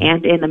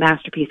and in the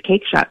Masterpiece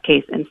Cake Shop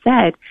case, and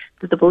said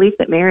that the belief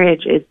that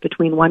marriage is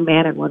between one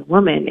man and one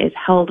woman is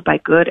held by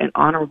good and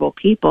honorable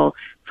people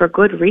for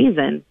good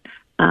reason,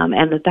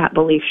 and that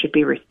belief should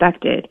be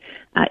respected.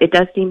 It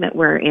does seem that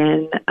we're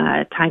in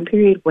a time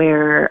period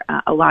where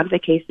a lot of the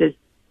cases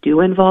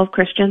do involve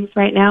Christians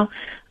right now,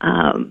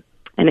 and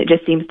it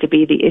just seems to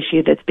be the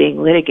issue that's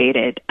being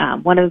litigated.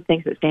 One of the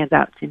things that stands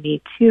out to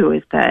me, too,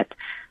 is that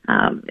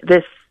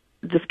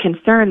this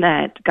concern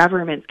that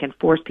governments can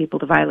force people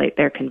to violate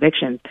their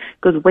convictions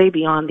goes way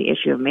beyond the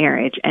issue of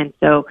marriage. And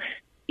so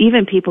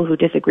even people who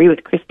disagree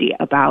with Christy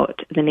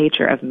about the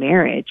nature of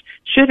marriage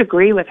should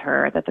agree with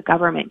her that the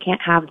government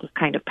can't have this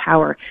kind of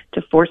power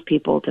to force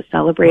people to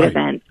celebrate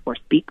events or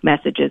speak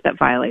messages that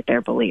violate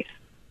their beliefs.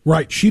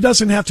 Right. She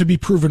doesn't have to be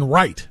proven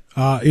right.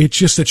 It's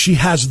just that she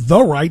has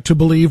the right to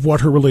believe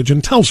what her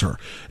religion tells her,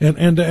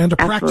 and to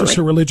practice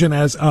her religion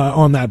as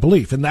on that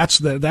belief, and that's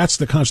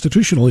the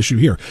constitutional issue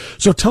here.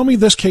 So tell me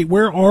this, Kate,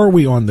 where are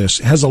we on this?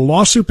 Has a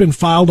lawsuit been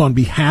filed on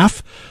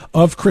behalf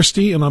of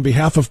Christy and on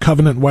behalf of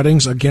Covenant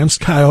Weddings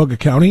against Cuyahoga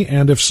County?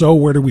 And if so,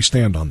 where do we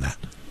stand on that?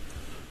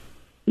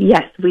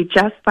 Yes, we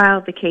just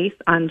filed the case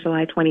on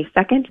July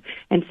 22nd,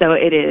 and so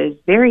it is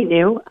very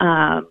new.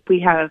 We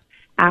have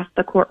asked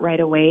the court right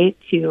away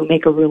to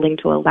make a ruling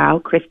to allow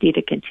Christy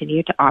to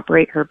continue to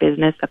operate her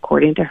business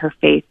according to her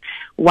faith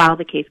while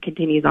the case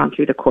continues on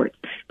through the courts.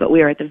 But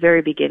we are at the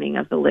very beginning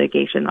of the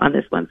litigation on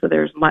this one, so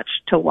there's much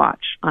to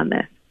watch on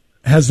this.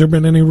 Has there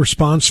been any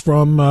response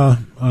from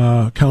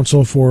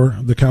counsel for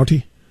the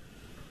county?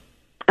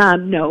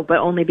 No, but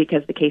only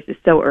because the case is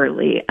so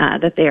early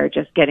that they are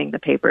just getting the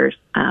papers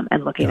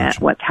and looking at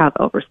how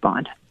they'll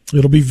respond.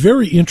 It'll be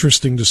very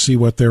interesting to see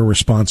what their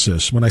response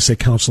is. When I say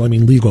counsel, I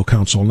mean legal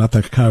counsel, not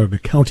the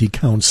county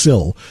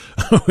council,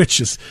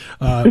 which is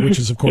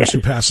of course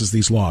who passes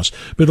these laws.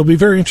 But it'll be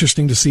very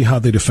interesting to see how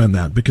they defend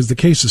that, because the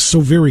case is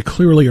so very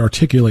clearly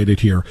articulated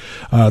here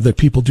that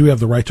people do have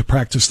the right to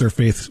practice their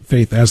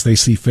faith as they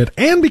see fit,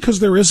 and because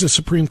there is a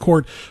Supreme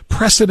Court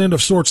precedent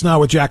of sorts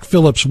now with Jack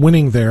Phillips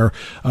winning there,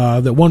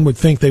 that one would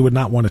think they would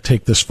not want to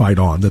take this fight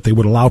on, that they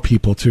would allow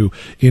people to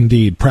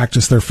indeed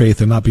practice their faith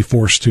and not be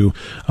forced to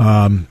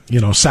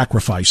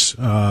sacrifice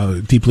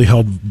deeply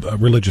held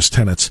religious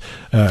tenets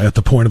at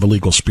the point of a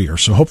legal spear.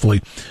 So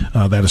hopefully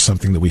that is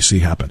something that we see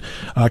happen.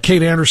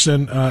 Kate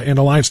Anderson and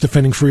Alliance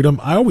Defending Freedom.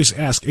 I always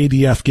ask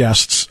ADF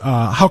guests,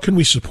 how can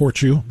we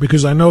support you?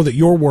 Because I know that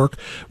your work,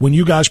 when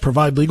you guys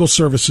provide legal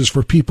services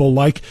for people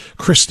like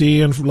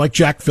Christy and like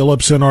Jack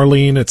Phillips and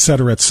Arlene, et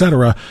cetera,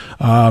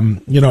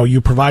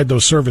 you provide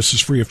those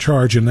services free of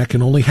charge, and that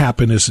can only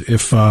happen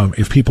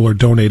if people are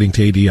donating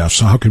to ADF.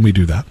 So how can we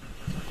do that?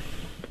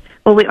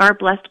 Well, we are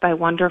blessed by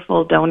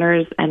wonderful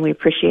donors, and we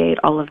appreciate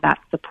all of that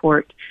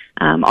support.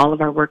 All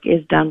of our work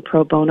is done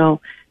pro bono,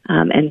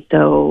 and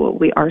so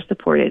we are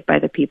supported by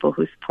the people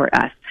who support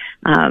us.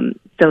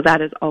 So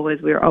that is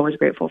we are always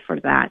grateful for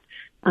that.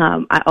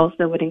 I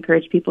also would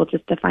encourage people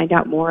just to find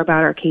out more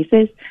about our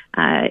cases.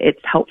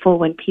 It's helpful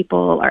when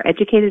people are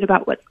educated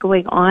about what's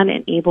going on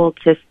and able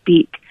to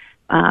speak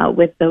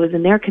with those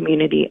in their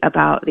community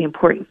about the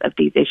importance of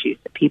these issues,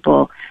 that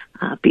people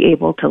be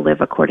able to live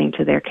according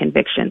to their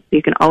convictions. So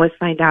you can always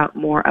find out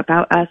more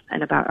about us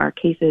and about our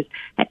cases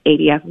at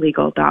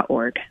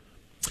adflegal.org.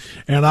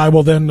 And I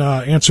will then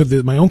answer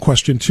my own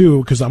question,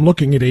 too, because I'm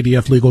looking at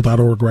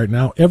adflegal.org right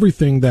now.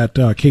 Everything that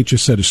Kate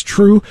just said is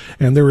true,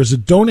 and there is a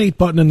donate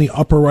button in the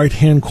upper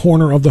right-hand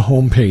corner of the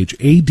homepage,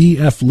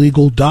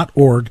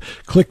 adflegal.org.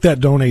 Click that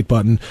donate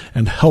button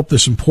and help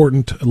this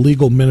important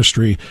legal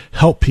ministry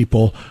help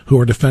people who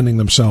are defending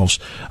themselves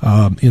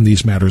in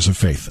these matters of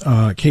faith.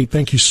 Kate,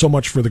 thank you so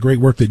much for the great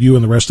work that you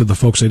and the rest of the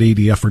folks at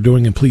ADF are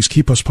doing, and please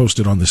keep us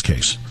posted on this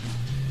case.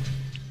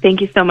 Thank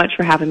you so much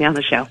for having me on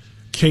the show.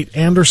 Kate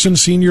Anderson,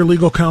 Senior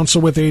Legal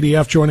Counsel with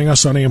ADF, joining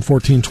us on AM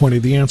 1420.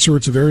 The answer,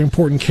 it's a very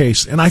important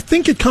case. And I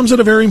think it comes at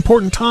a very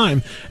important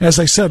time, as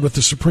I said, with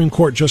the Supreme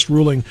Court just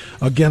ruling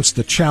against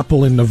the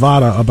chapel in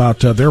Nevada about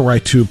their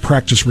right to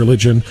practice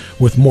religion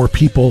with more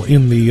people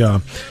in the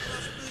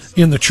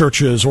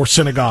churches or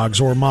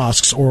synagogues or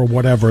mosques or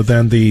whatever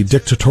than the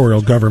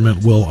dictatorial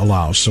government will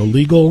allow. So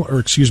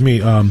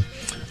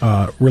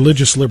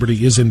religious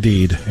liberty is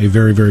indeed a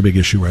very, very big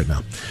issue right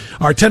now.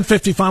 All right,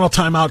 10:50, final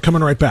timeout,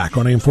 coming right back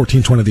on AM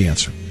 1420, The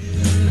Answer.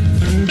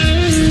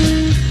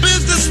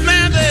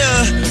 Businessman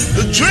there,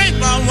 drink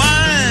my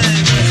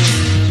wine.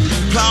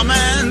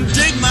 Plowman,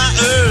 dig my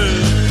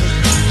earth.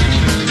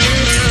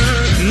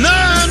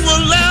 None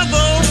will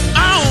ever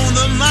own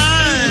the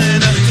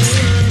mine.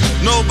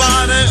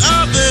 Nobody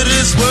of it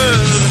is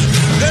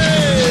worth.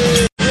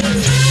 Hey.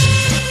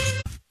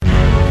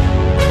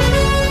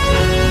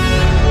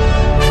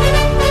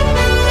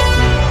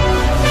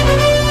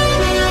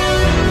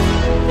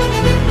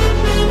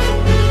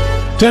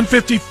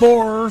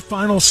 10:54,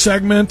 final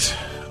segment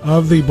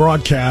of the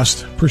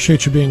broadcast.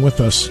 Appreciate you being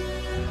with us.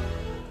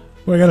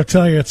 Well, I got to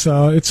tell you,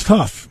 it's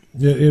tough.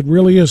 It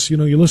really is. You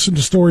listen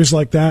to stories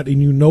like that,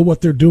 and you know what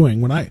they're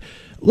doing.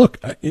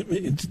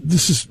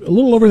 This is a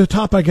little over the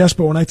top, I guess,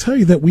 but when I tell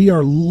you that we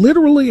are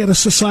literally at a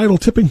societal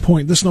tipping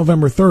point this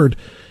November 3rd,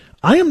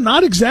 I am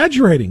not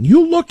exaggerating.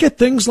 You look at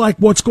things like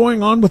what's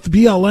going on with the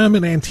BLM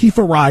and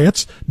Antifa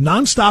riots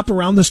nonstop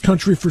around this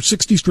country for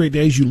 60 straight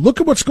days. You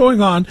look at what's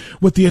going on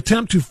with the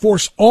attempt to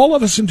force all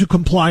of us into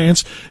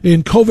compliance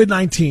in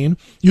COVID-19.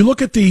 You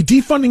look at the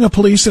defunding of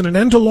police and an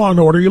end to law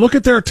and order. You look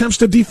at their attempts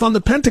to defund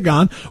the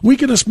Pentagon,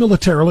 weaken us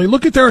militarily.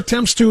 Look at their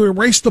attempts to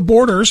erase the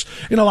borders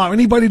and allow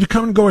anybody to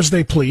come and go as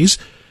they please.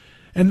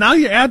 And now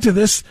you add to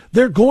this,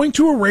 they're going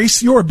to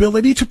erase your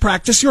ability to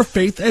practice your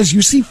faith as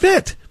you see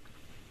fit.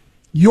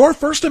 Your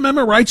First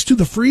Amendment rights to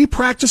the free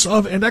practice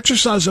of and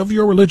exercise of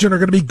your religion are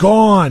going to be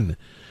gone,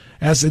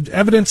 as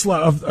evidence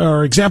of,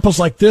 or examples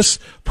like this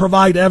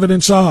provide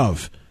evidence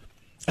of,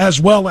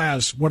 as well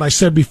as what I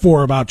said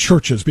before about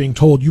churches being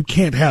told you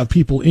can't have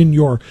people in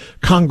your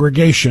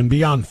congregation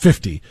beyond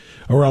 50,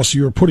 or else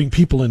you're putting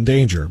people in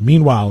danger.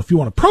 Meanwhile, if you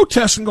want to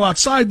protest and go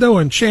outside, though,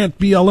 and chant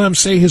BLM,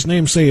 say his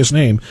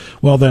name,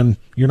 well, then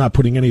you're not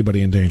putting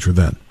anybody in danger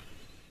then.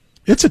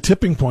 It's a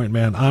tipping point,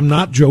 man. I'm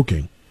not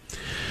joking.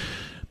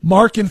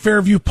 Mark in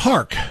Fairview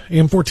Park,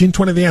 AM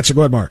 1420, The Answer.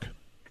 Go ahead, Mark.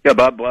 Yeah,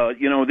 Bob,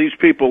 these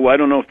people, I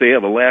don't know if they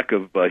have a lack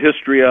of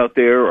history out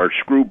there or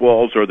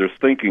screwballs or their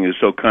thinking is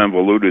so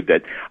convoluted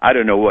that I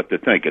don't know what to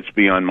think. It's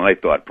beyond my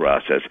thought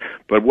process.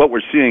 But what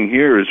we're seeing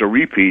here is a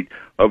repeat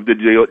of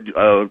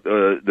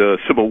the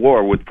Civil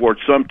War with Fort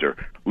Sumter.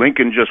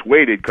 Lincoln just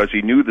waited because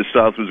he knew the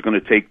South was going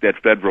to take that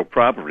federal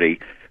property.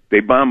 They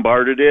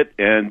bombarded it,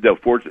 and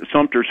Fort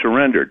Sumter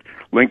surrendered.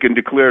 Lincoln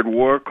declared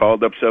war,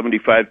 called up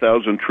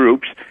 75,000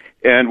 troops.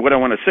 And what I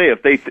want to say,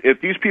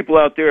 if these people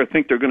out there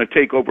think they're going to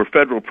take over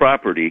federal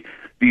property,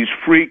 these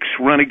freaks,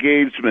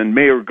 renegades, and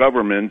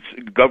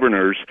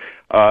governors,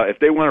 if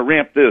they want to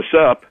ramp this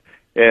up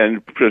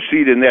and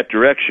proceed in that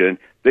direction,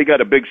 they got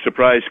a big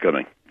surprise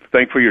coming.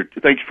 Thanks for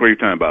your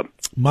time, Bob.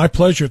 My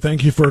pleasure.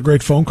 Thank you for a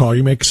great phone call.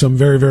 You make some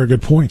very, very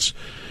good points.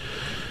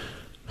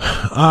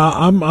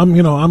 I'm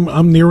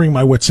nearing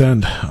my wit's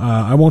end.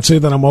 I won't say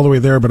that I'm all the way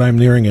there, but I'm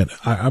nearing it.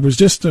 I was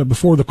just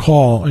before the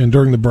call and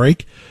during the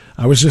break,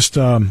 I was just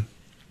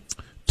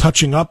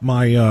touching up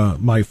my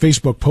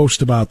Facebook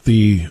post about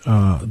the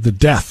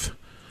death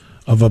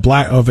of a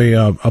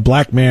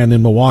black man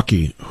in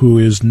Milwaukee who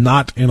is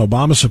not an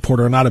Obama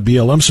supporter, not a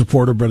BLM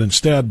supporter, but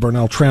instead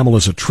Burnell Trammell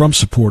is a Trump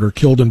supporter,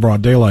 killed in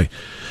broad daylight.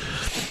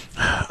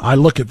 I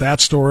look at that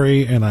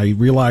story and I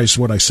realize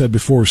what I said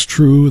before is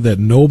true, that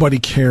nobody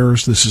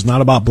cares. This is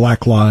not about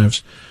black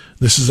lives.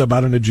 This is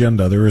about an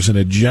agenda. There is an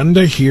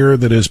agenda here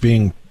that is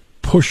being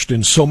pushed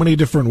in so many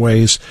different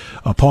ways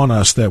upon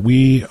us that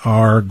we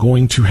are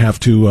going to have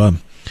to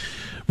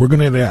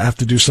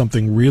do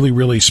something really,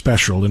 really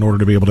special in order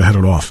to be able to head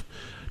it off.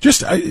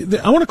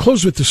 I want to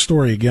close with this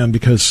story again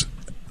because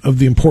of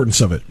the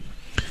importance of it.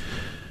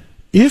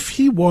 If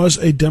he was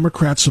a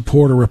Democrat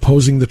supporter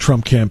opposing the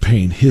Trump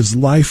campaign, his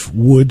life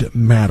would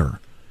matter.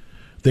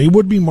 They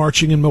would be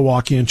marching in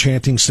Milwaukee and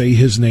chanting, say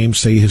his name,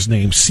 say his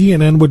name.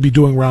 CNN would be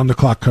doing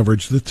round-the-clock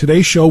coverage. The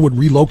Today Show would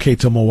relocate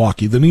to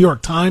Milwaukee. The New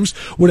York Times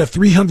would have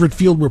 300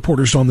 field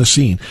reporters on the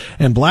scene.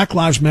 And Black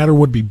Lives Matter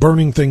would be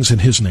burning things in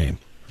his name.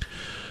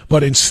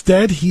 But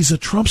instead, he's a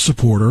Trump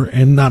supporter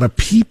and not a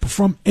peep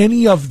from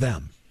any of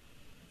them.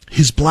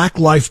 His black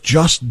life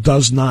just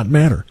does not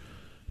matter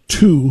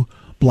to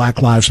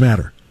Black Lives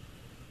Matter,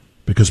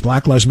 because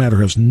Black Lives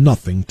Matter has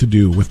nothing to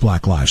do with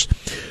black lives.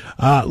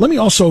 Let me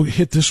also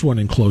hit this one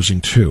in closing,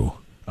 too.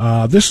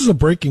 This is a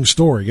breaking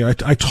story.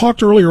 I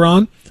talked earlier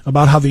on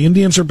about how the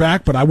Indians are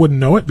back, but I wouldn't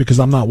know it because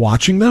I'm not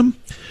watching them.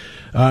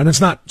 And it's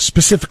not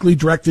specifically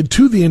directed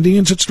to the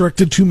Indians. It's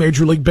directed to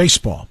Major League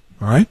Baseball.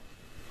 All right?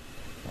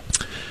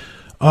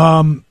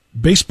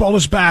 Baseball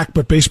is back,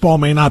 but baseball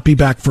may not be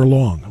back for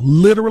long.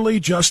 Literally,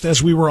 just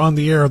as we were on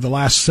the air the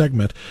last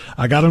segment,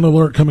 I got an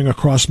alert coming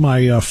across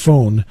my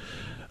phone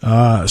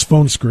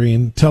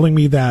screen telling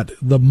me that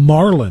the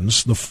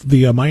Marlins,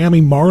 the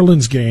Miami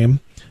Marlins game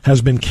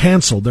has been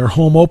canceled. Their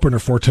home opener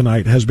for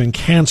tonight has been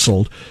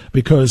canceled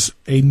because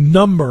a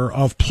number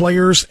of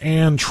players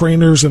and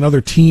trainers and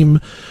other team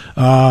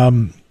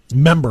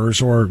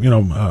members or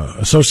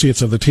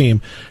associates of the team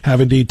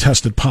have indeed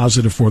tested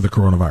positive for the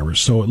coronavirus.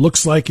 So it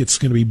looks like it's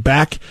going to be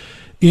back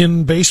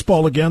in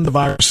baseball again, the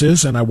virus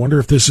is, and I wonder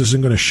if this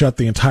isn't going to shut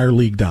the entire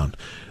league down.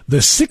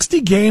 The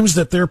 60 games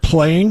that they're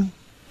playing,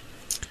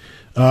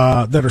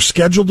 that are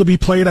scheduled to be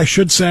played, I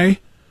should say,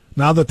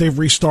 now that they've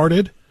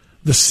restarted,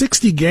 the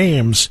 60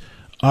 games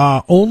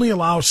only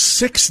allow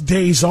 6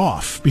 days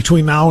off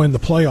between now and the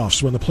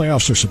playoffs, when the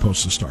playoffs are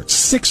supposed to start.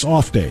 6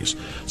 off days.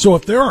 So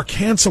if there are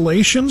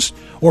cancellations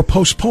or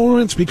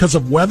postponements because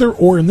of weather,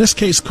 or in this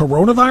case,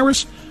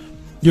 coronavirus,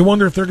 you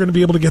wonder if they're going to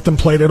be able to get them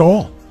played at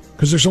all,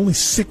 because there's only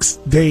 6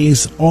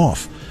 days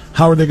off.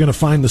 How are they going to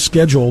find the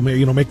schedule,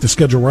 make the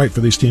schedule right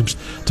for these teams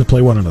to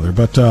play one another?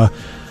 But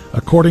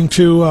according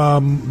to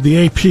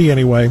the AP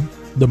anyway,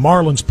 the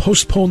Marlins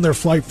postponed their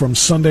flight from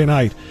Sunday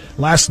night,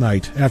 last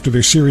night, after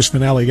their series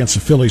finale against the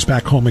Phillies,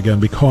 back home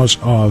again because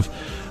of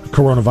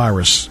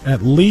coronavirus.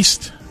 At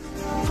least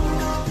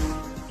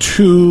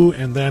 2,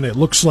 and then it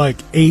looks like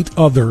 8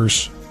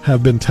 others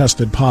have been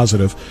tested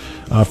positive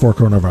for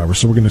coronavirus.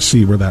 So we're going to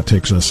see where that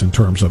takes us in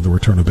terms of the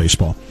return of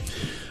baseball.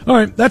 All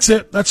right, that's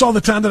it. That's all the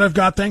time that I've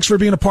got. Thanks for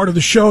being a part of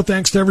the show.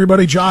 Thanks to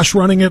everybody. Josh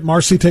running it,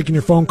 Marcy taking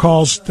your phone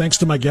calls. Thanks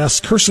to my guests.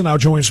 Kirsten now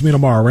joins me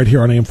tomorrow right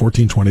here on AM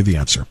 1420, The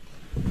Answer.